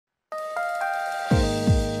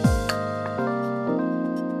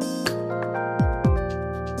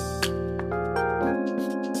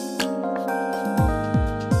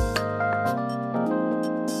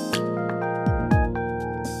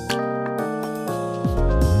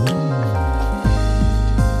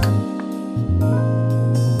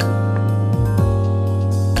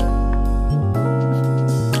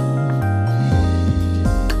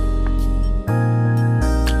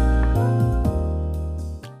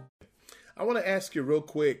I want to ask you real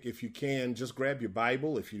quick, if you can, just grab your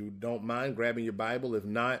Bible. If you don't mind grabbing your Bible. If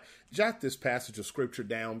not, jot this passage of scripture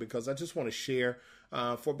down, because I just want to share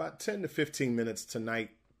for about 10 to 15 minutes tonight.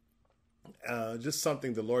 Just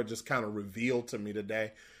something the Lord just kind of revealed to me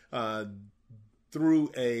today through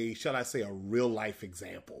shall I say, a real life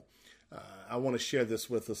example. I want to share this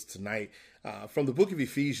with us tonight from the book of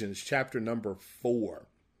Ephesians, chapter number 4.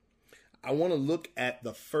 I want to look at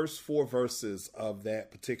the first 4 verses of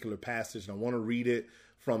that particular passage, and I want to read it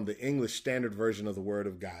from the English Standard Version of the Word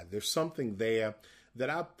of God. There's something there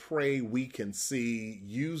that I pray we can see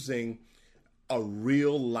using a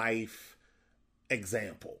real life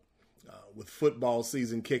example. With football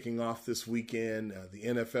season kicking off this weekend, the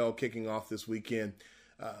NFL kicking off this weekend,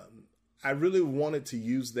 I really wanted to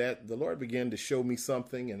use that. The Lord began to show me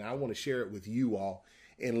something, and I want to share it with you all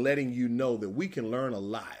in letting you know that we can learn a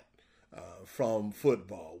lot from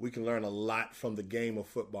football. We can learn a lot from the game of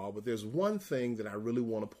football, but there's one thing that I really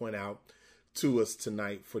want to point out to us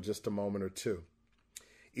tonight for just a moment or two.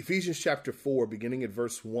 Ephesians chapter 4, beginning at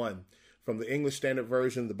verse 1, from the English Standard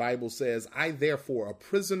Version, the Bible says, "I therefore, a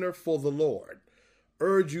prisoner for the Lord,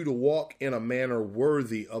 urge you to walk in a manner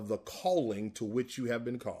worthy of the calling to which you have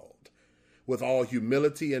been called, with all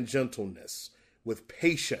humility and gentleness, with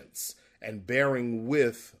patience, and bearing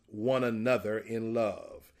with one another in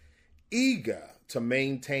love, eager to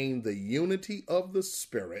maintain the unity of the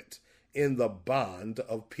Spirit in the bond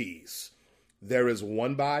of peace. There is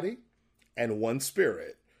one body and one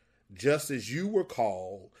Spirit, just as you were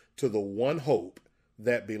called to the one hope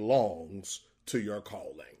that belongs to your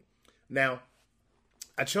calling." Now,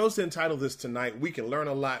 I chose to entitle this tonight, "We Can Learn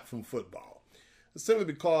a Lot from Football," simply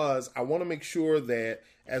because I want to make sure that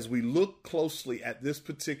as we look closely at this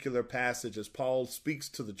particular passage, as Paul speaks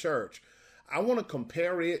to the church, I want to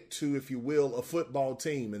compare it to, if you will, a football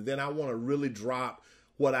team. And then I want to really drop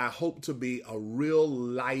what I hope to be a real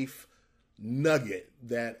life nugget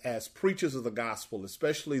that, as preachers of the gospel,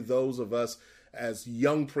 especially those of us as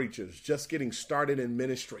young preachers just getting started in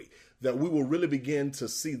ministry, that we will really begin to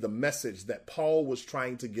see the message that Paul was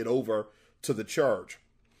trying to get over to the church.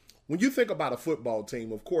 When you think about a football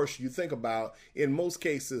team, of course, you think about, in most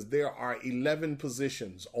cases, there are 11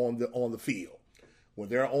 positions on the field. When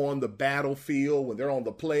they're on the battlefield, when they're on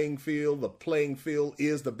the playing field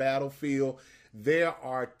is the battlefield. There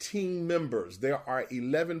are team members. There are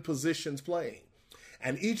 11 positions playing.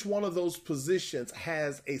 And each one of those positions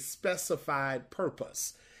has a specified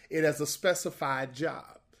purpose. It has a specified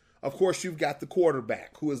job. Of course, you've got the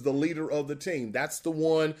quarterback, who is the leader of the team. That's the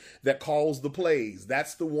one that calls the plays.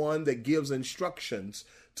 That's the one that gives instructions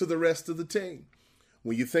to the rest of the team.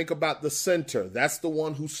 When you think about the center, that's the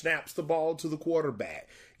one who snaps the ball to the quarterback.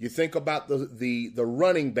 You think about the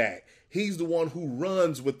running back. He's the one who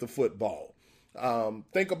runs with the football.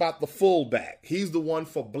 Think about the fullback. He's the one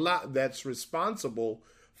that's responsible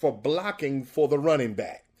for blocking for the running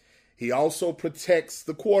back. He also protects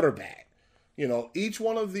the quarterback. You know, each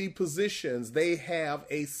one of the positions, they have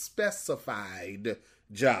a specified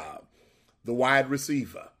job. The wide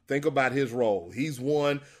receiver, think about his role. He's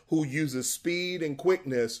one who uses speed and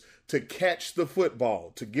quickness to catch the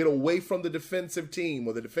football, to get away from the defensive team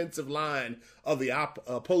or the defensive line of the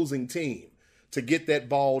opposing team, to get that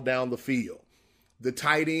ball down the field. The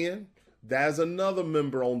tight end, that's another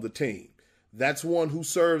member on the team. That's one who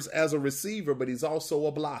serves as a receiver, but he's also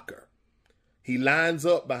a blocker. He lines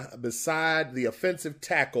up beside the offensive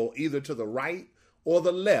tackle, either to the right or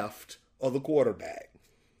the left of the quarterback.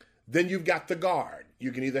 Then you've got the guard.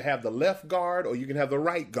 You can either have the left guard or you can have the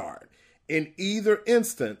right guard. In either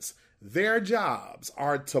instance, their jobs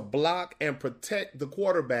are to block and protect the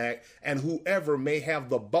quarterback and whoever may have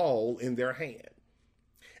the ball in their hand.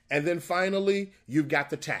 And then finally, you've got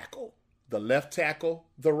the tackle, the left tackle,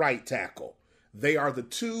 the right tackle. They are the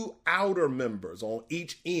 2 outer members on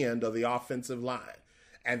each end of the offensive line.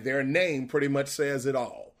 And their name pretty much says it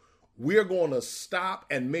all. We're going to stop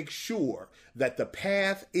and make sure that the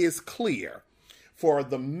path is clear for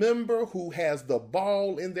the member who has the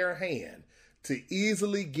ball in their hand to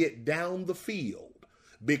easily get down the field,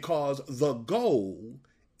 because the goal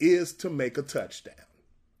is to make a touchdown.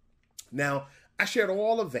 Now, I shared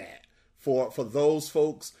all of that for those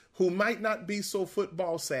folks who might not be so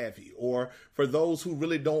football savvy, or for those who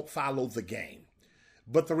really don't follow the game.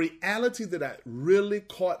 But the reality that really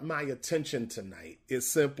caught my attention tonight is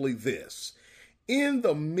simply this. In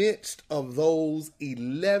the midst of those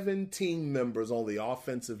 11 team members on the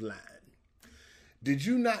offensive line, did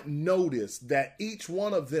you not notice that each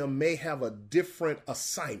one of them may have a different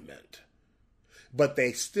assignment, but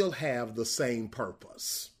they still have the same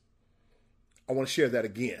purpose? I want to share that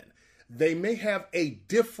again. They may have a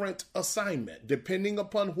different assignment depending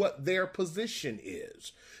upon what their position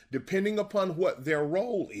is, depending upon what their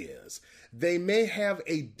role is. They may have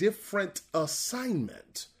a different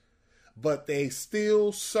assignment, but they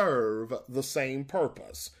still serve the same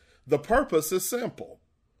purpose. The purpose is simple.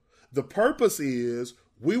 The purpose is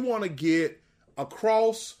we want to get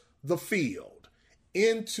across the field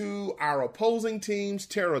into our opposing team's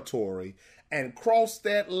territory and cross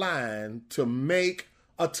that line to make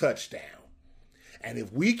a touchdown. And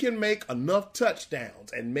if we can make enough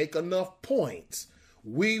touchdowns and make enough points,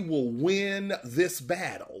 we will win this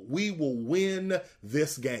battle. We will win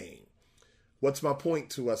this game. What's my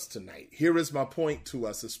point to us tonight? Here is my point to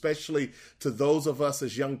us, especially to those of us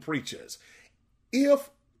as young preachers.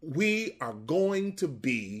 If we are going to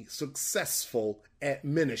be successful at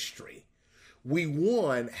ministry, we,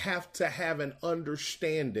 one, have to have an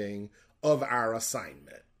understanding of our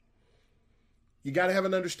assignment. You got to have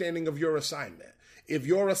an understanding of your assignment. If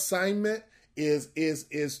your assignment is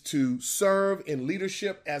to serve in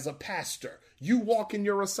leadership as a pastor, you walk in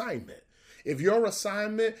your assignment. If your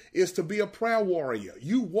assignment is to be a prayer warrior,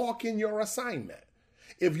 you walk in your assignment.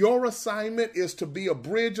 If your assignment is to be a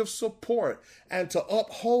bridge of support and to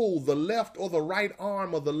uphold the left or the right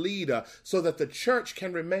arm of the leader so that the church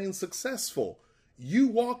can remain successful, you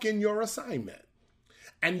walk in your assignment.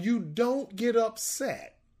 And you don't get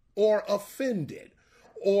upset or offended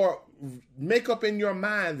or make up in your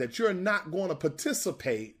mind that you're not going to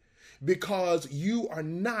participate because you are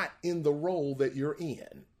not in the role that you're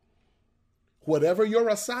in. Whatever your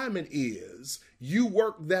assignment is, you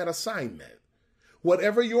work that assignment.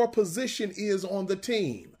 Whatever your position is on the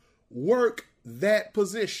team, work that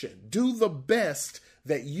position. Do the best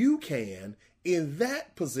that you can in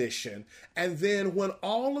that position. And then when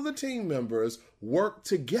all of the team members work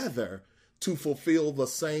together to fulfill the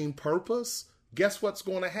same purpose, guess what's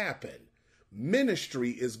going to happen?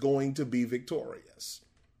 Ministry is going to be victorious.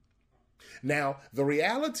 Now, the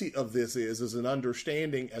reality of this is an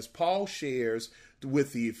understanding, as Paul shares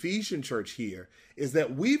with the Ephesian church here, is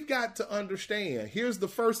that we've got to understand. Here's the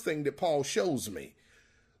first thing that Paul shows me.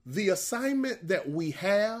 The assignment that we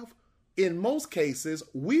have, in most cases,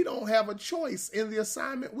 we don't have a choice in the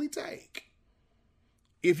assignment we take.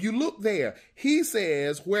 If you look there, he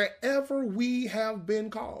says, wherever we have been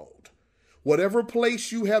called, whatever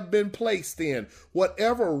place you have been placed in,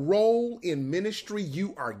 whatever role in ministry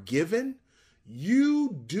you are given,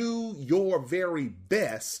 you do your very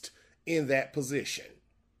best in that position.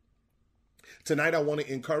 Tonight, I want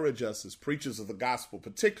to encourage us as preachers of the gospel,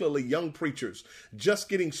 particularly young preachers just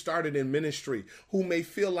getting started in ministry who may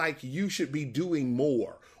feel like you should be doing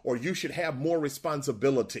more, or you should have more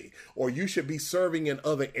responsibility, or you should be serving in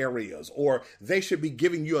other areas, or they should be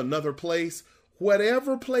giving you another place.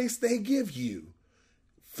 Whatever place they give you,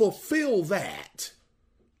 fulfill that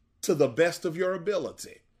to the best of your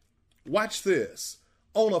ability. Watch this.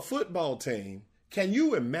 On a football team, can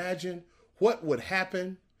you imagine what would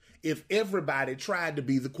happen if everybody tried to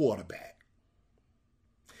be the quarterback?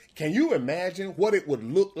 Can you imagine what it would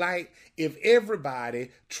look like if everybody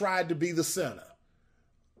tried to be the center,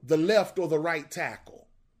 the left or the right tackle,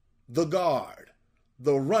 the guard,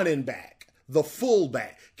 the running back, the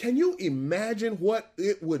fullback? Can you imagine what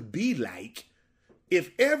it would be like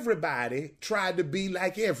if everybody tried to be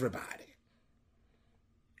like everybody?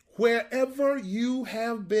 Wherever you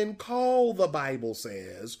have been called, the Bible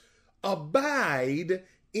says, abide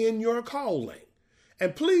in your calling.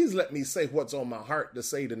 And please let me say what's on my heart to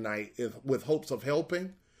say tonight with hopes of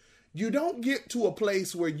helping. You don't get to a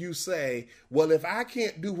place where you say, well, if I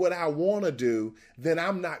can't do what I want to do, then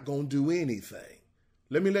I'm not going to do anything.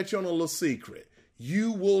 Let me let you on a little secret.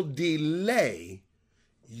 You will delay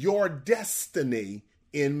your destiny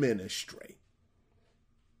in ministry.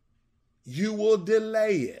 You will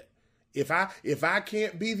delay it. If I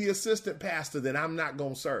can't be the assistant pastor, then I'm not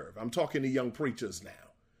going to serve. I'm talking to young preachers now.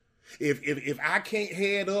 If I can't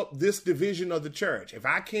head up this division of the church, if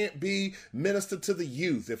I can't be minister to the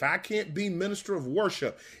youth, if I can't be minister of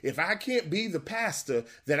worship, if I can't be the pastor,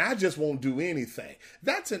 then I just won't do anything.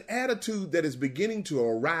 That's an attitude that is beginning to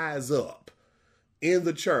arise up in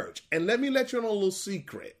the church. And let me let you know a little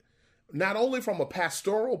secret. Not only from a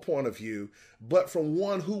pastoral point of view, but from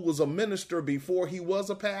one who was a minister before he was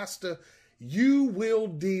a pastor, you will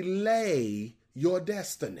delay your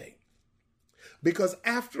destiny. Because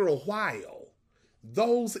after a while,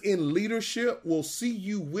 those in leadership will see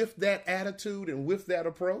you with that attitude and with that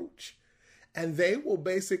approach, and they will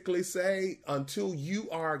basically say, until you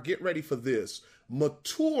are, get ready for this,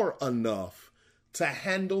 mature enough to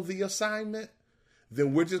handle the assignment,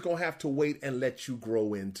 then we're just going to have to wait and let you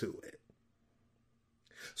grow into it.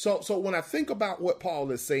 So when I think about what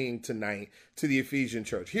Paul is saying tonight to the Ephesian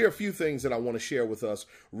church, here are a few things that I want to share with us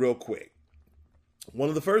real quick. One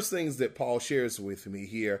of the first things that Paul shares with me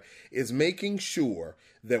here is making sure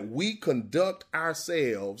that we conduct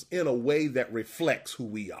ourselves in a way that reflects who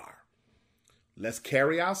we are. Let's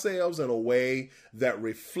carry ourselves in a way that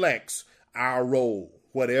reflects our role,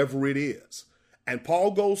 whatever it is. And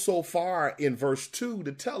Paul goes so far in verse 2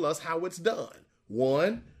 to tell us how it's done.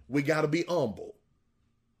 1, we got to be humble.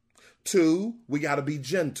 2, we got to be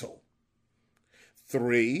gentle.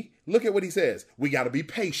 3, look at what he says. We got to be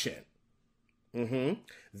patient.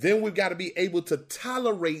 Then we've got to be able to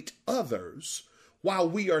tolerate others while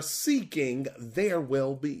we are seeking their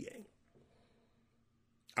well-being.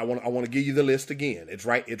 I want to give you the list again. It's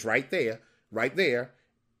right there.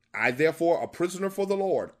 I, therefore, a prisoner for the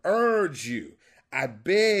Lord, urge you, I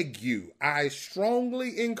beg you, I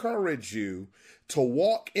strongly encourage you to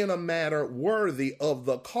walk in a manner worthy of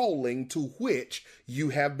the calling to which you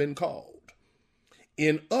have been called.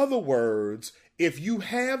 In other words, if you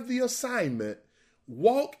have the assignment,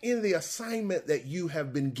 walk in the assignment that you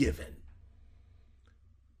have been given.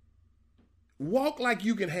 Walk like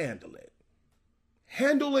you can handle it.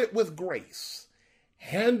 Handle it with grace.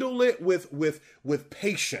 Handle it with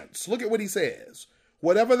patience. Look at what he says.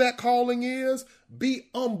 Whatever that calling is, be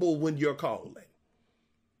humble when you're calling.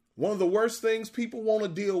 One of the worst things people want to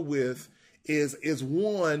deal with is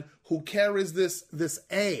one who carries this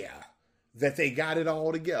air that they got it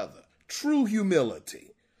all together. True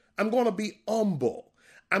humility. I'm going to be humble.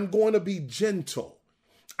 I'm going to be gentle.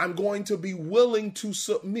 I'm going to be willing to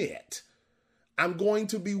submit. I'm going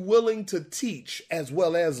to be willing to teach as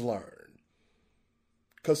well as learn.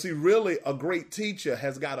 Because see, really, a great teacher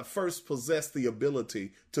has got to first possess the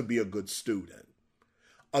ability to be a good student.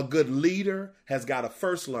 A good leader has got to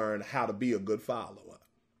first learn how to be a good follower.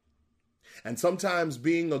 And sometimes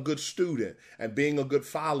being a good student and being a good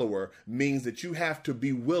follower means that you have to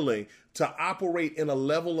be willing to operate in a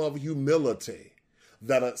level of humility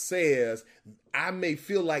that says, I may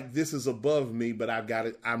feel like this is above me, but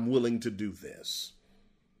I'm willing to do this.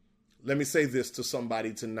 Let me say this to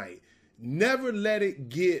somebody tonight. Never let it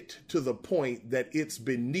get to the point that it's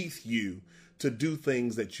beneath you to do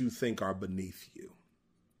things that you think are beneath you.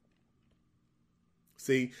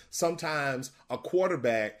 See, sometimes a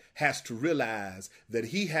quarterback has to realize that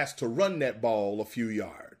he has to run that ball a few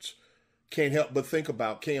yards. Can't help but think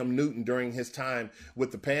about Cam Newton during his time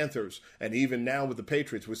with the Panthers and even now with the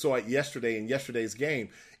Patriots. We saw it yesterday in yesterday's game,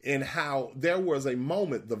 in how there was a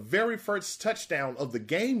moment, the very first touchdown of the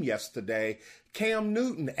game yesterday, Cam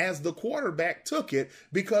Newton as the quarterback took it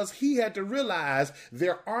because he had to realize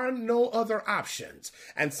there are no other options.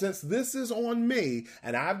 And since this is on me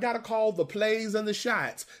and I've got to call the plays and the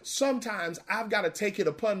shots, sometimes I've got to take it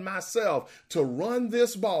upon myself to run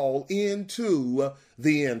this ball into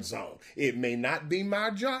the end zone. It may not be my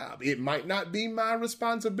job. It might not be my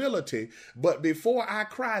responsibility. But before I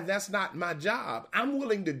cry, that's not my job. I'm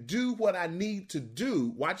willing to do what I need to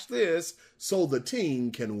do. Watch this, so the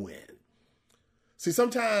team can win. See,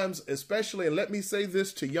 sometimes, especially, and let me say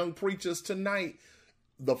this to young preachers tonight,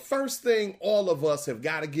 the first thing all of us have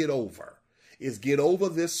got to get over is get over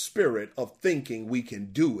this spirit of thinking we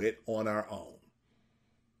can do it on our own.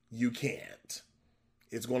 You can't.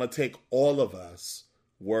 It's going to take all of us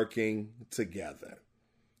working together.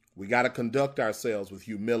 We got to conduct ourselves with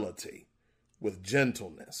humility, with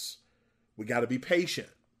gentleness. We got to be patient.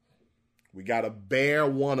 We got to bear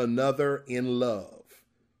one another in love.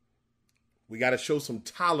 We got to show some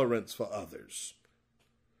tolerance for others.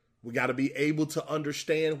 We got to be able to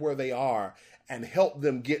understand where they are and help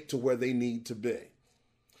them get to where they need to be.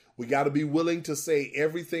 We got to be willing to say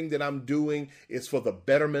everything that I'm doing is for the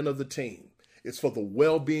betterment of the team. It's for the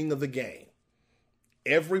well-being of the game.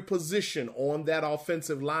 Every position on that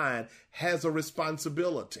offensive line has a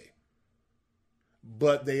responsibility.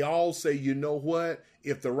 But they all say, you know what?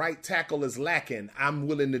 If the right tackle is lacking, I'm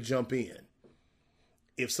willing to jump in.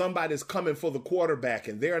 If somebody's coming for the quarterback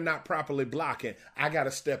and they're not properly blocking, I got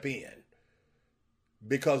to step in.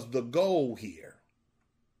 Because the goal here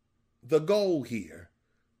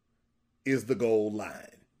is the goal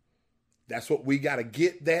line. That's what we got to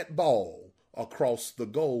get that ball across the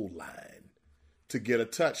goal line to get a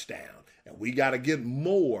touchdown. And we got to get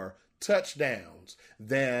more touchdowns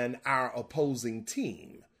than our opposing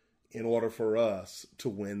team in order for us to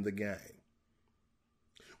win the game.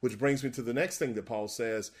 Which brings me to the next thing that Paul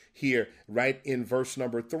says here, right in verse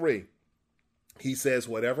number 3. He says,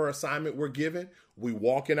 whatever assignment we're given, we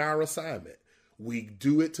walk in our assignment. We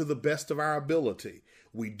do it to the best of our ability.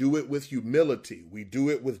 We do it with humility. We do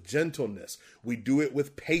it with gentleness. We do it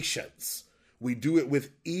with patience. We do it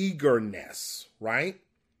with eagerness, right?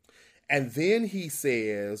 And then he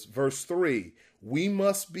says, verse 3, we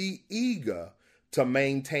must be eager to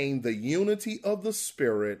maintain the unity of the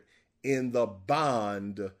Spirit in the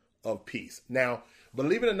bond of peace. Now,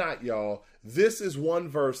 believe it or not, y'all, this is one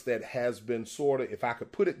verse that has been sort of, if I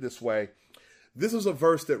could put it this way, this is a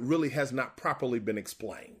verse that really has not properly been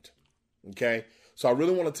explained. Okay? So I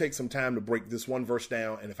really want to take some time to break this one verse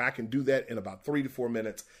down. And if I can do that in about 3 to 4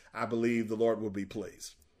 minutes, I believe the Lord will be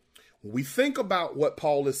pleased. When we think about what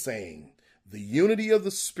Paul is saying, the unity of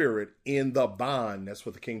the Spirit in the bond, that's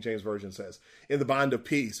what the King James Version says, in the bond of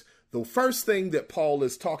peace. The first thing that Paul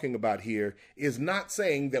is talking about here is not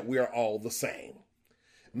saying that we are all the same.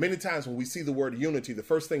 Many times when we see the word unity, the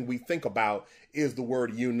first thing we think about is the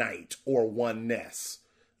word unite or oneness.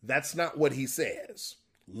 That's not what he says.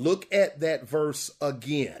 Look at that verse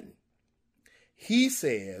again. He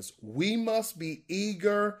says we must be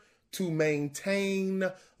eager to maintain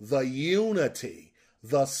the unity,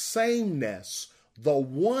 the sameness, the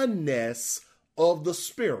oneness of the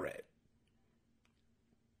Spirit.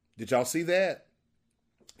 Did y'all see that?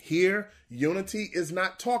 Here, unity is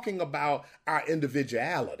not talking about our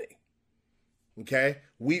individuality. Okay?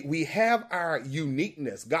 We have our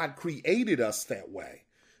uniqueness. God created us that way.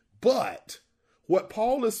 But what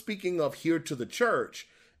Paul is speaking of here to the church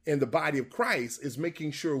in the body of Christ is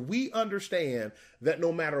making sure we understand that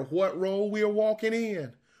no matter what role we are walking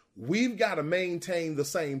in, we've got to maintain the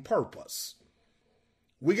same purpose.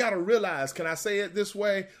 We got to realize, can I say it this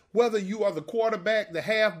way? Whether you are the quarterback, the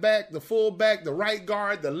halfback, the fullback, the right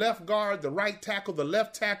guard, the right tackle, the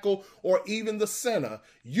left tackle, or even the center,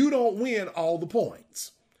 you don't win all the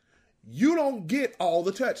points. You don't get all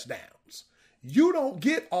the touchdowns. You don't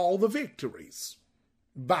get all the victories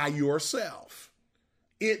by yourself.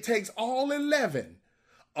 It takes all 11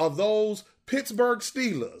 of those Pittsburgh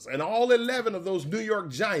Steelers and all 11 of those New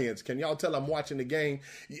York Giants. Can y'all tell I'm watching the game?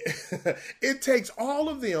 It takes all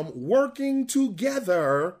of them working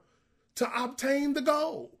together to obtain the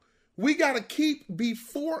goal. We got to keep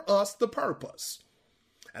before us the purpose.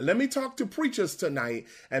 And let me talk to preachers tonight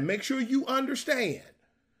and make sure you understand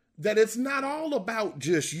that it's not all about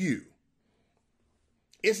just you.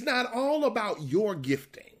 It's not all about your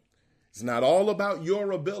gifting. It's not all about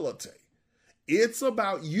your ability. It's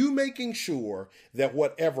about you making sure that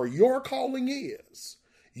whatever your calling is,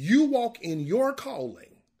 you walk in your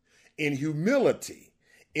calling in humility,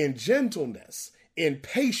 in gentleness, in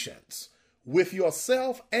patience with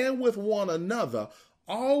yourself and with one another,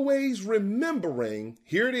 always remembering,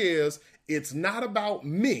 here it is, it's not about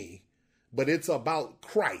me, but it's about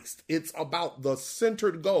Christ. It's about the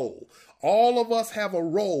centered goal. All of us have a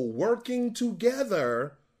role working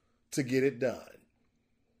together to get it done.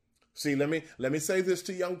 See, let me say this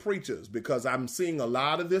to young preachers, because I'm seeing a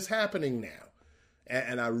lot of this happening now.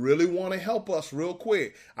 And I really want to help us real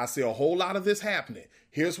quick. I see a whole lot of this happening.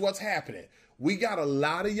 Here's what's happening. We got a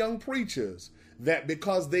lot of young preachers that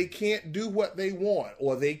because they can't do what they want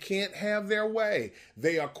or they can't have their way,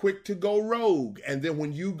 they are quick to go rogue. And then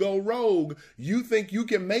when you go rogue, you think you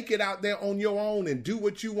can make it out there on your own and do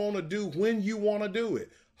what you want to do when you want to do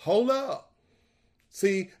it. Hold up.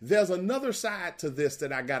 See, there's another side to this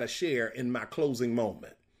that I got to share in my closing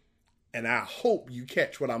moment. And I hope you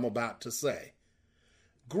catch what I'm about to say.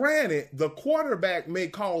 Granted, the quarterback may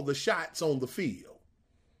call the shots on the field,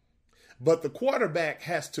 but the quarterback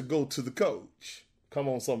has to go to the coach. Come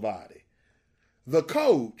on, somebody. The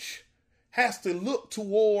coach has to look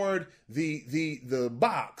toward the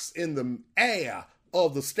box in the air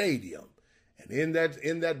of the stadium. And in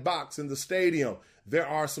that box in the stadium, there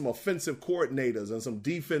are some offensive coordinators and some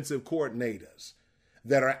defensive coordinators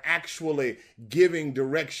that are actually giving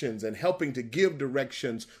directions and helping to give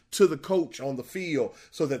directions to the coach on the field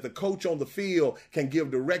so that the coach on the field can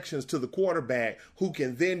give directions to the quarterback who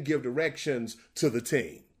can then give directions to the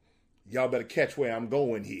team. Y'all better catch where I'm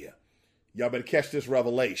going here. Y'all better catch this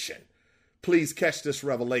revelation. Please catch this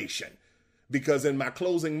revelation, because in my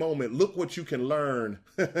closing moment, look what you can learn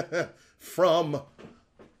from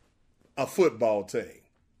a football team.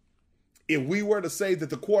 If we were to say that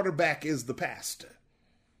the quarterback is the pastor,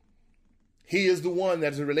 he is the one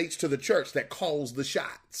that relates to the church that calls the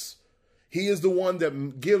shots. He is the one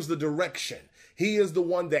that gives the direction. He is the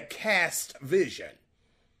one that casts vision.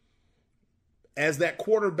 As that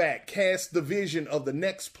quarterback casts the vision of the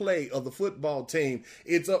next play of the football team,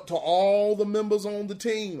 it's up to all the members on the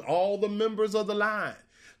team, all the members of the line,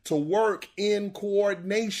 to work in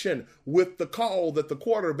coordination with the call that the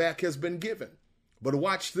quarterback has been given. But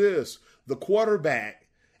watch this. The quarterback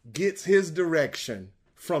gets his direction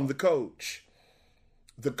from the coach.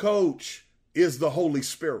 The coach is the Holy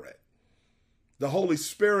Spirit. The Holy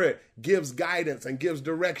Spirit gives guidance and gives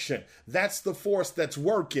direction. That's the force that's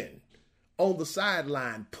working on the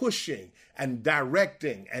sideline, pushing and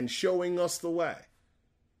directing and showing us the way.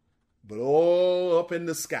 But all up in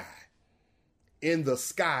the sky, in the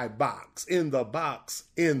sky box, in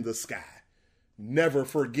the sky. Never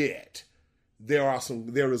forget, there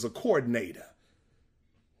is a coordinator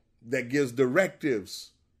that gives directives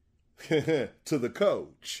to the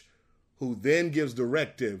coach, who then gives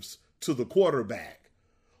directives to the quarterback,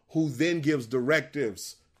 who then gives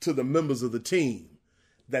directives to the members of the team,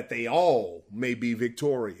 that they all may be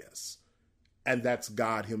victorious. And that's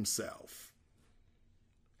God himself.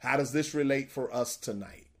 How does this relate for us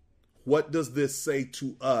tonight? What does this say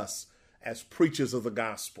to us as preachers of the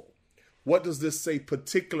gospel? What does this say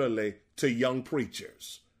particularly to young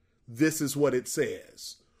preachers? This is what it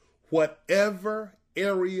says. Whatever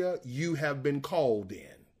area you have been called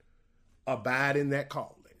in, abide in that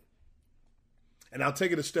calling. And I'll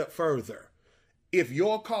take it a step further. If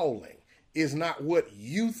your calling is not what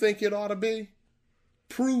you think it ought to be,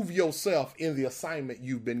 prove yourself in the assignment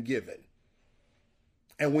you've been given.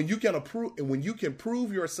 And when you can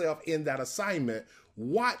prove yourself in that assignment,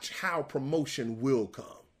 watch how promotion will come.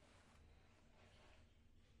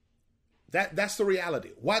 That's the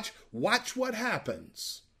reality. Watch what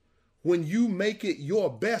happens when you make it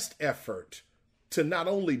your best effort to not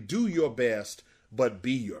only do your best, but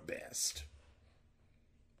be your best.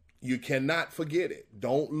 You cannot forget it.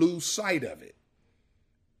 Don't lose sight of it.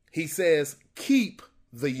 He says, keep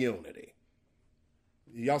the unity.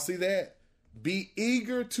 Y'all see that? Be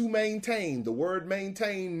eager to maintain. The word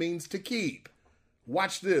maintain means to keep.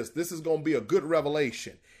 Watch this. This is going to be a good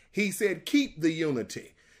revelation. He said, keep the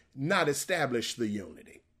unity, not establish the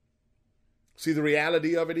unity. See, the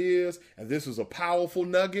reality of it is, and this is a powerful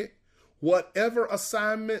nugget, whatever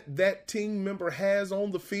assignment that team member has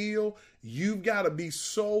on the field, you've got to be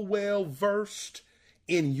so well versed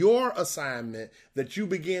in your assignment that you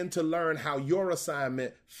begin to learn how your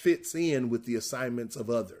assignment fits in with the assignments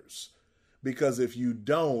of others. Because if you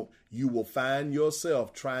don't, you will find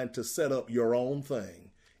yourself trying to set up your own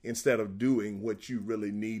thing instead of doing what you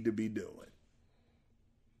really need to be doing.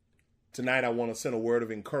 Tonight, I want to send a word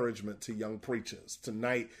of encouragement to young preachers.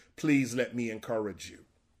 Tonight, please let me encourage you.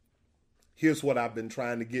 Here's what I've been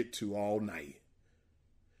trying to get to all night.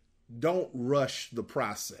 Don't rush the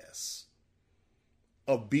process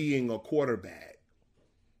of being a quarterback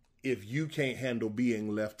if you can't handle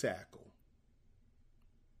being left tackle.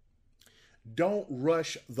 Don't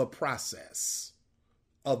rush the process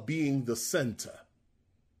of being the center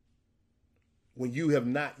when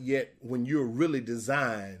you're really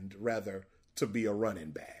designed, rather, to be a running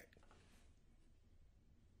back.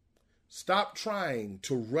 Stop trying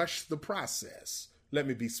to rush the process. Let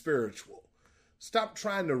me be spiritual. Stop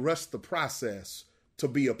trying to rush the process to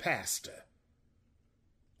be a pastor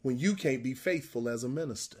when you can't be faithful as a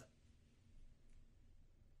minister.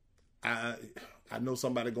 I know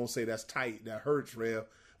somebody going to say that's tight, that hurts, Rev,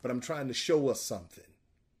 but I'm trying to show us something,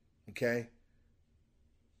 okay?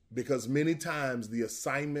 Because many times the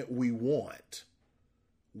assignment we want,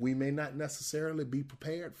 we may not necessarily be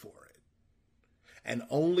prepared for it. And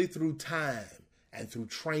only through time and through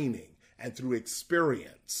training and through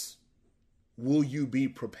experience will you be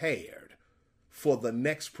prepared for the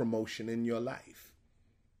next promotion in your life.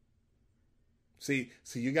 See,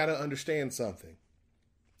 you got to understand something.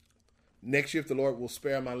 Next year, if the Lord will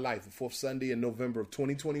spare my life, the fourth Sunday in November of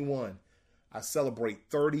 2021, I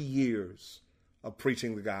celebrate 30 years of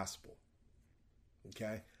preaching the gospel.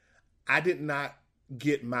 Okay? I did not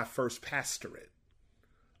get my first pastorate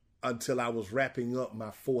until I was wrapping up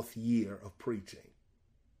my fourth year of preaching.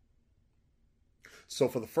 So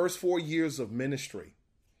for the first 4 years of ministry,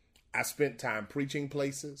 I spent time preaching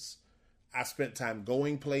places. I spent time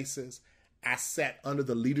going places. I sat under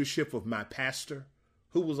the leadership of my pastor,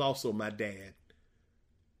 who was also my dad.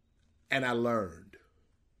 And I learned.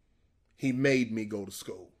 He made me go to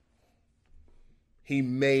school. He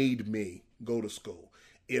made me go to school.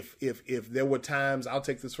 If there were times, I'll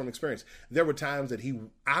take this from experience. There were times that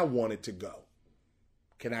I wanted to go.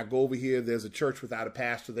 Can I go over here? There's a church without a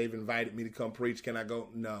pastor. They've invited me to come preach. Can I go?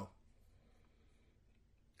 No.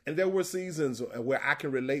 And there were seasons where I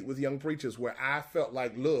can relate with young preachers where I felt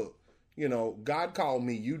like, look, God called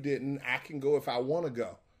me. You didn't. I can go if I want to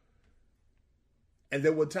go. And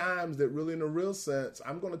there were times that really, in a real sense,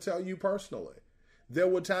 I'm going to tell you personally, there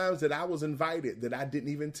were times that I was invited that I didn't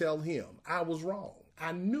even tell him. I was wrong.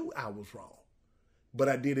 I knew I was wrong, but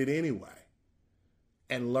I did it anyway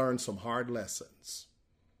and learned some hard lessons.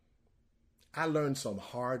 I learned some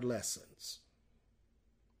hard lessons.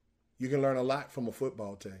 You can learn a lot from a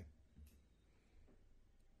football team.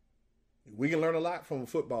 We can learn a lot from a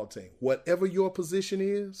football team. Whatever your position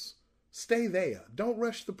is, stay there. Don't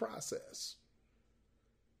rush the process.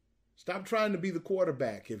 Stop trying to be the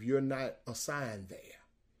quarterback if you're not assigned there.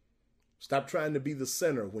 Stop trying to be the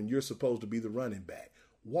center when you're supposed to be the running back.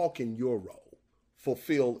 Walk in your role.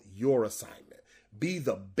 Fulfill your assignment. Be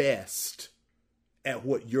the best at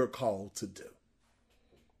what you're called to do.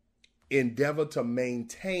 Endeavor to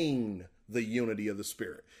maintain the unity of the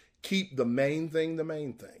Spirit. Keep the main thing the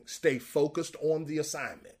main thing. Stay focused on the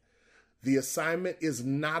assignment. The assignment is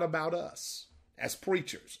not about us as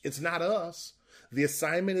preachers. It's not us. The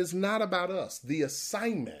assignment is not about us. The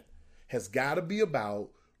assignment has got to be about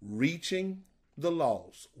reaching the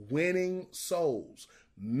lost, winning souls,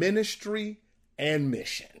 ministry and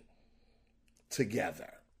mission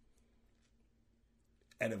together.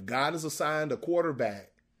 And if God has assigned a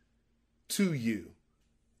quarterback to you,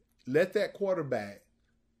 let that quarterback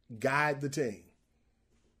guide the team.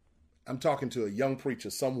 I'm talking to a young preacher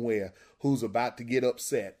somewhere who's about to get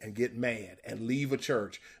upset and get mad and leave a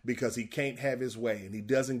church because he can't have his way and he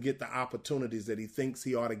doesn't get the opportunities that he thinks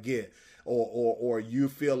he ought to get. Or you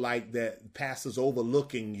feel like that pastor's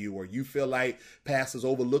overlooking you, or you feel like pastor's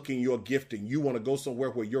overlooking your gifting. You want to go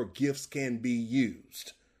somewhere where your gifts can be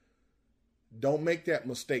used. Don't make that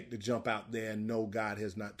mistake to jump out there and know God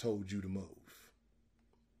has not told you to move.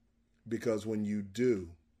 Because when you do,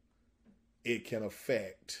 it can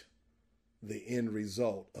affect the end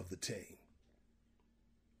result of the team.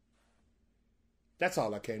 That's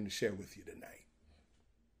all I came to share with you tonight.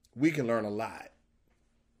 We can learn a lot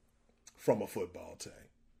from a football team.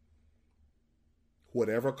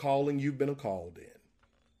 Whatever calling you've been called in,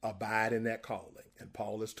 abide in that calling. And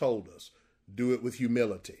Paul has told us, do it with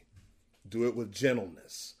humility. Do it with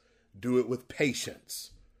gentleness. Do it with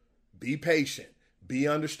patience. Be patient. Be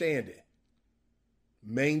understanding.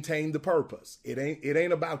 Maintain the purpose. It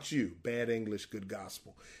ain't about you. Bad English, good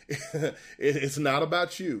gospel. It's not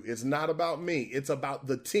about you. It's not about me. It's about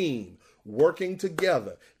the team working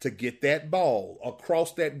together to get that ball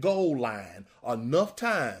across that goal line enough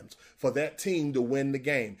times for that team to win the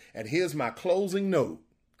game. And here's my closing note.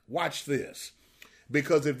 Watch this.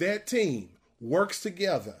 Because if that team works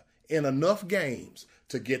together in enough games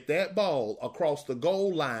to get that ball across the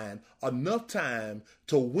goal line enough time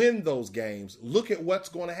to win those games, look at what's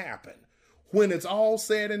going to happen. When it's all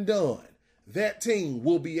said and done, that team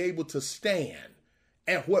will be able to stand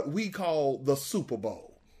at what we call the Super Bowl.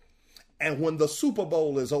 And when the Super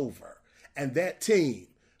Bowl is over and that team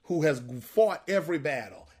who has fought every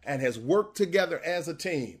battle and has worked together as a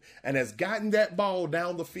team and has gotten that ball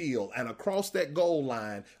down the field and across that goal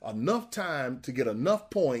line enough time to get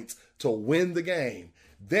enough points to win the game,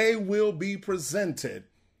 they will be presented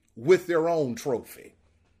with their own trophy.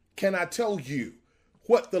 Can I tell you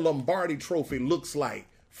what the Lombardi Trophy looks like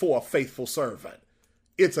for a faithful servant?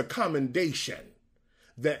 It's a commendation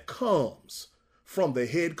that comes from the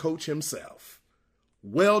head coach himself.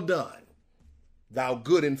 Well done, thou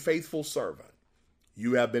good and faithful servant.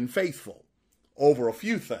 You have been faithful over a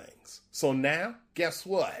few things. So now, guess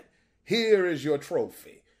what? Here is your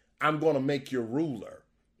trophy. I'm going to make you ruler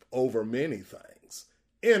over many things.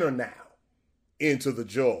 Enter now into the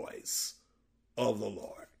joys of the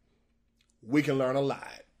Lord. We can learn a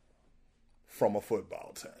lot from a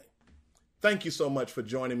football team. Thank you so much for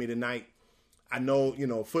joining me tonight. I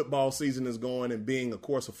know, football season is going, and being, of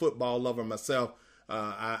course, a football lover myself,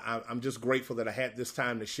 I'm just grateful that I had this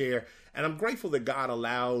time to share. And I'm grateful that God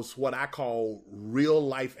allows what I call real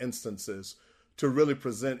life instances to really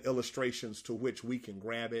present illustrations to which we can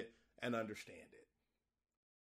grab it and understand it.